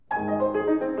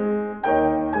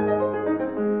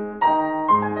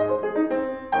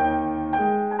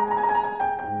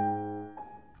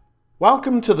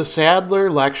Welcome to the Sadler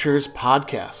Lectures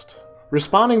podcast.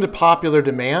 Responding to popular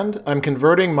demand, I'm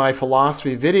converting my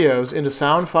philosophy videos into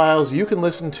sound files you can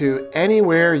listen to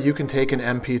anywhere you can take an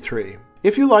MP3.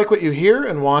 If you like what you hear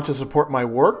and want to support my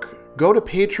work, go to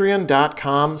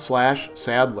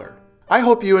patreon.com/Sadler. I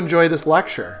hope you enjoy this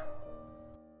lecture.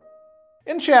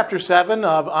 In Chapter 7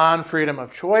 of On Freedom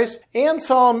of Choice,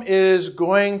 Anselm is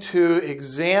going to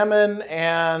examine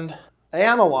and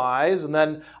analyze and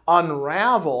then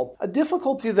unravel a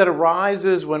difficulty that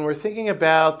arises when we're thinking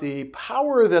about the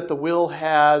power that the will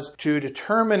has to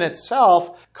determine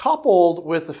itself, coupled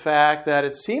with the fact that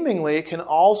it seemingly can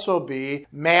also be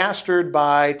mastered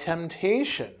by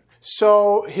temptation.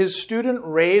 So his student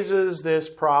raises this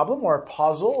problem or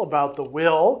puzzle about the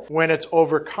will when it's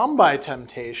overcome by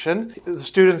temptation. The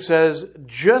student says,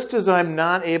 just as I'm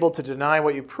not able to deny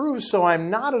what you prove, so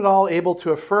I'm not at all able to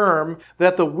affirm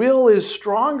that the will is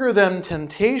stronger than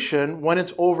temptation when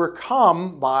it's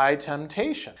overcome by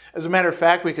temptation. As a matter of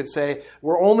fact, we could say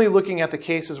we're only looking at the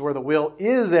cases where the will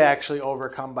is actually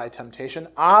overcome by temptation.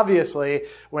 Obviously,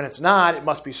 when it's not, it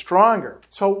must be stronger.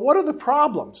 So what are the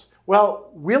problems? Well,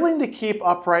 willing to keep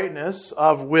uprightness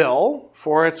of will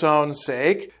for its own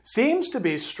sake seems to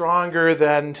be stronger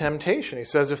than temptation. He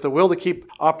says if the will to keep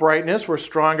uprightness were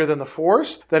stronger than the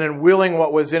force, then in willing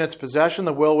what was in its possession,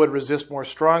 the will would resist more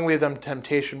strongly than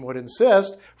temptation would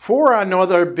insist. For on no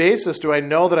other basis do I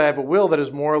know that I have a will that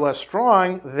is more or less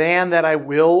strong than that I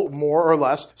will more or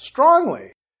less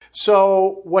strongly.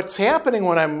 So what's happening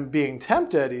when I'm being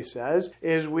tempted, he says,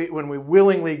 is when we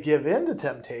willingly give in to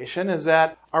temptation, is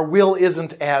that our will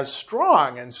isn't as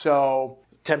strong. And so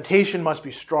temptation must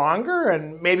be stronger,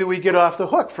 and maybe we get off the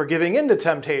hook for giving in to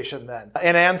temptation then.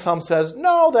 And Anselm says,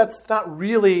 no, that's not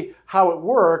really how it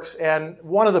works. And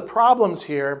one of the problems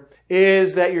here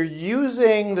is that you're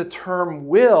using the term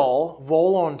will,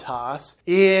 voluntas,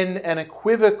 in an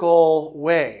equivocal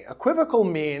way. Equivocal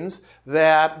means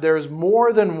that there's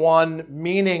more than one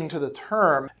meaning to the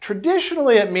term.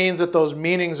 Traditionally, it means that those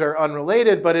meanings are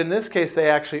unrelated, but in this case, they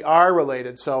actually are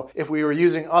related. So if we were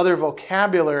using other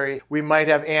vocabulary, we might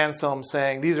have Anselm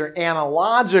saying these are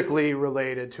analogically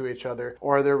related to each other,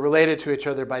 or they're related to each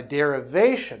other by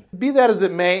derivation. Be that as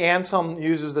it may, Anselm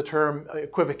uses the term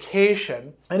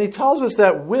equivocation, and he tells us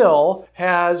that will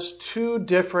has two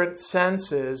different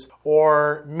senses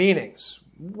or meanings.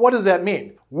 What does that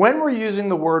mean? When we're using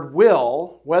the word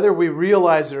will, whether we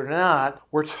realize it or not,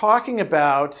 we're talking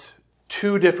about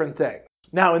two different things.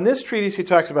 Now, in this treatise, he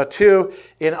talks about two.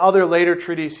 In other later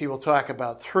treatises, he will talk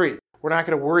about three. We're not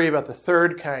going to worry about the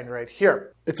third kind right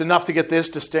here. It's enough to get this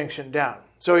distinction down.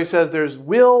 So he says there's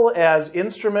will as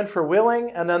instrument for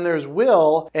willing, and then there's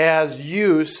will as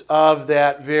use of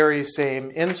that very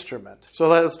same instrument. So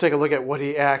let's take a look at what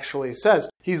he actually says.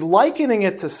 He's likening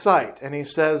it to sight, and he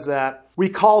says that we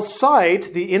call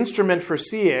sight the instrument for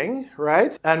seeing,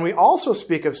 right? And we also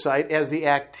speak of sight as the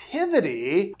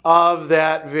activity of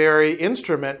that very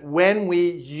instrument when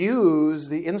we use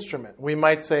the instrument. We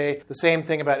might say the same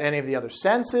thing about any of the other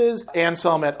senses.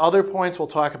 Anselm at other points will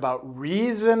talk about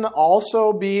reason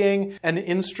also being an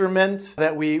instrument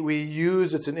that we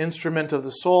use. It's an instrument of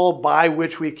the soul by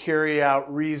which we carry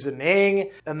out reasoning.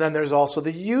 And then there's also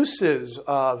the uses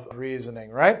of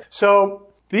reasoning, right? So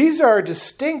these are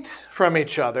distinct from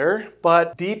each other,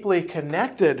 but deeply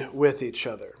connected with each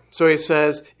other. So he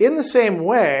says, in the same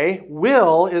way,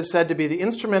 will is said to be the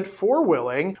instrument for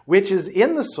willing, which is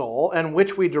in the soul and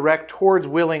which we direct towards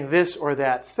willing this or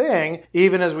that thing,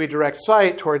 even as we direct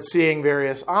sight towards seeing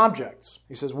various objects.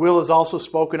 He says, will is also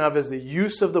spoken of as the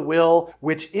use of the will,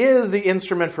 which is the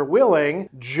instrument for willing,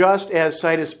 just as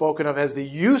sight is spoken of as the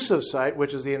use of sight,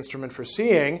 which is the instrument for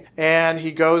seeing. And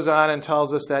he goes on and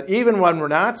tells us that even when we're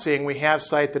not seeing, we have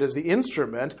sight that is the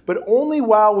instrument, but only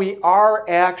while we are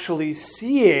actually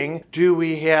seeing do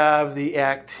we have the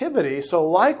activity. So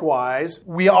likewise,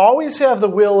 we always have the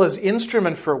will as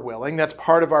instrument for willing. That's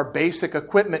part of our basic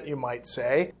equipment, you might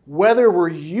say. Whether we're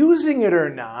using it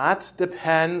or not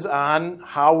depends on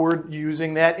how we're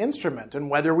using that instrument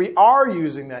and whether we are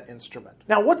using that instrument.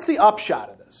 Now, what's the upshot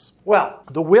of this? Well,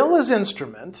 the will as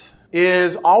instrument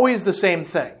is always the same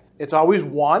thing. It's always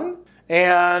one,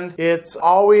 and it's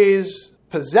always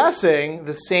possessing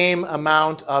the same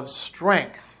amount of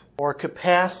strength or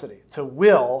capacity to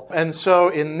will. And so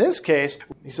in this case,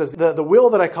 he says, the will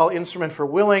that I call instrument for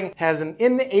willing has an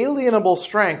inalienable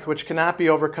strength which cannot be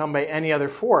overcome by any other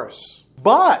force.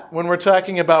 But when we're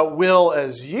talking about will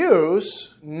as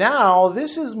use, now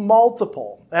this is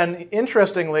multiple. And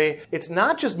interestingly, it's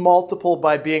not just multiple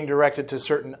by being directed to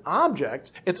certain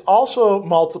objects, it's also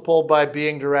multiple by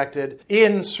being directed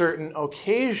in certain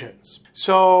occasions.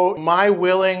 So my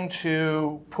willing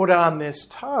to put on this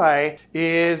tie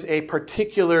is a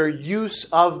particular use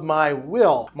of my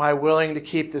will. My willing to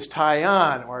keep this tie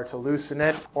on, or to loosen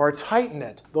it, or tighten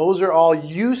it. Those are all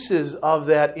uses of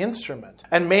that instrument.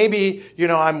 And maybe,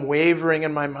 I'm wavering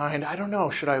in my mind. I don't know,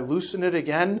 should I loosen it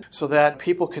again so that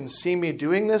people can see me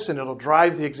doing this and it'll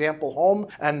drive the example home?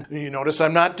 And you notice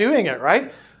I'm not doing it,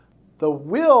 right? The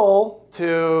will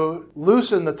to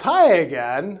loosen the tie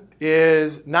again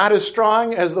is not as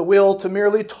strong as the will to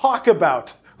merely talk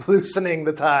about loosening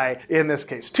the tie in this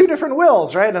case. Two different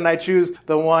wills, right? And I choose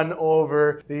the one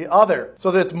over the other. So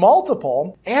that it's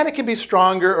multiple, and it can be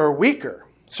stronger or weaker.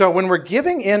 So when we're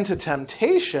giving in to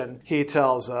temptation, he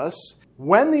tells us,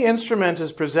 when the instrument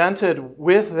is presented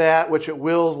with that which it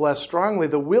wills less strongly,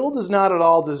 the will does not at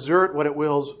all desert what it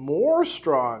wills more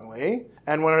strongly.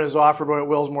 And when it is offered what it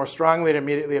wills more strongly, it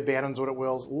immediately abandons what it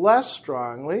wills less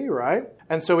strongly, right?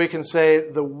 And so we can say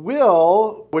the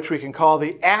will, which we can call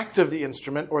the act of the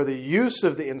instrument or the use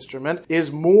of the instrument,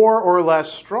 is more or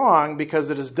less strong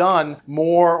because it is done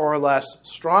more or less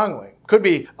strongly. Could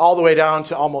be all the way down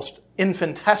to almost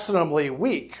infinitesimally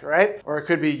weak, right? Or it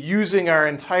could be using our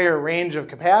entire range of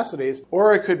capacities,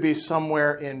 or it could be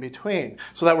somewhere in between,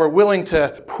 so that we're willing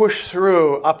to push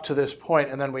through up to this point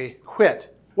and then we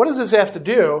quit. What does this have to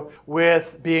do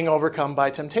with being overcome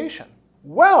by temptation?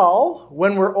 Well,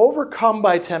 when we're overcome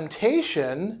by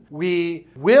temptation, we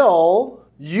will,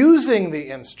 using the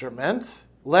instrument,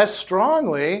 less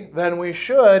strongly than we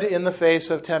should in the face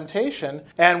of temptation,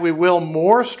 and we will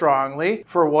more strongly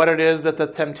for what it is that the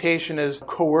temptation is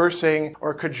coercing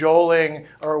or cajoling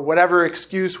or whatever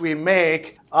excuse we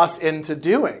make us into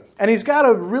doing. And he's got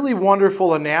a really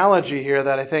wonderful analogy here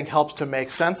that I think helps to make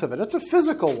sense of it. It's a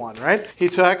physical one, right? He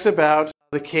talks about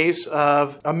the case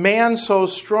of a man so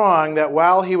strong that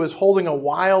while he was holding a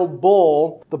wild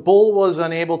bull, the bull was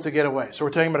unable to get away. So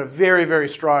we're talking about a very, very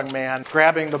strong man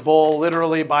grabbing the bull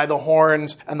literally by the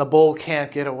horns, and the bull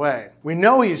can't get away. We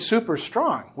know he's super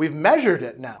strong. We've measured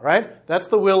it now, right? That's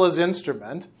the will as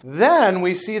instrument. Then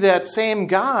we see that same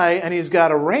guy, and he's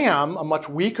got a ram, a much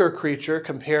weaker creature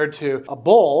compared to a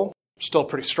bull, still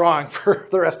pretty strong for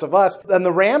the rest of us, and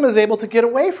the ram is able to get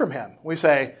away from him. We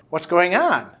say, what's going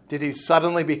on? Did he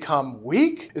suddenly become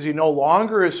weak? Is he no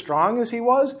longer as strong as he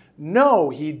was? No,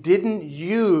 he didn't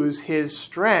use his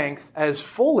strength as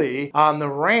fully on the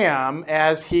ram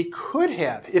as he could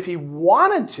have. If he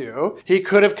wanted to, he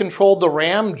could have controlled the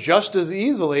ram just as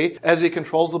easily as he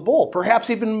controls the bull, perhaps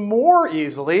even more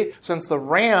easily, since the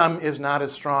ram is not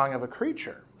as strong of a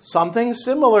creature. Something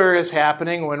similar is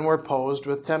happening when we're posed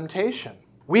with temptation.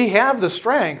 We have the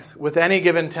strength with any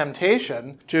given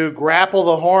temptation to grapple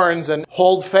the horns and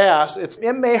hold fast. It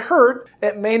may hurt.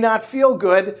 It may not feel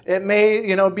good. It may,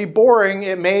 be boring.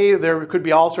 There could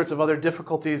be all sorts of other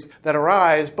difficulties that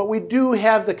arise, but we do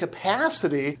have the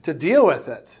capacity to deal with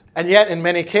it. And yet, in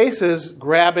many cases,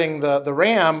 grabbing the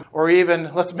ram, or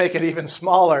even, let's make it even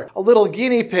smaller, a little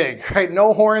guinea pig, right?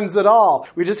 No horns at all.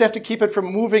 We just have to keep it from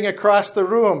moving across the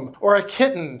room, or a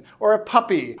kitten, or a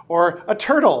puppy, or a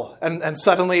turtle, and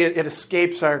suddenly it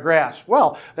escapes our grasp.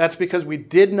 Well, that's because we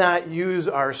did not use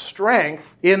our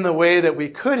strength in the way that we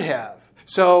could have.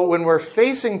 So when we're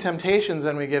facing temptations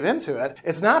and we give into it,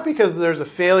 it's not because there's a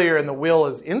failure in the will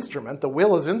as instrument. The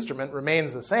will as instrument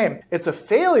remains the same. It's a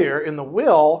failure in the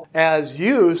will as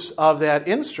use of that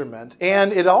instrument.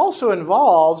 And it also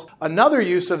involves another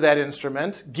use of that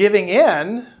instrument, giving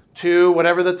in to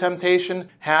whatever the temptation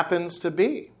happens to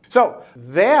be. So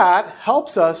that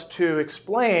helps us to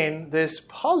explain this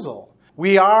puzzle.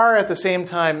 We are at the same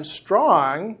time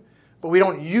strong, but we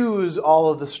don't use all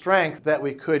of the strength that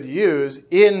we could use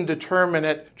in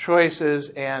determinate choices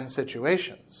and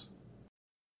situations.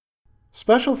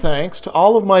 Special thanks to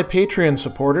all of my Patreon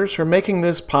supporters for making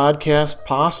this podcast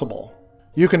possible.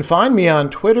 You can find me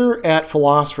on Twitter at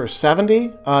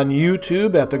Philosopher70, on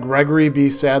YouTube at the Gregory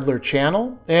B. Sadler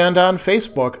channel, and on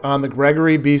Facebook on the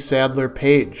Gregory B. Sadler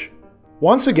page.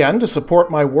 Once again, to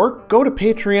support my work, go to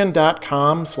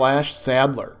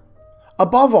patreon.com/Sadler.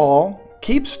 Above all,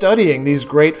 keep studying these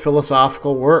great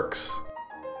philosophical works.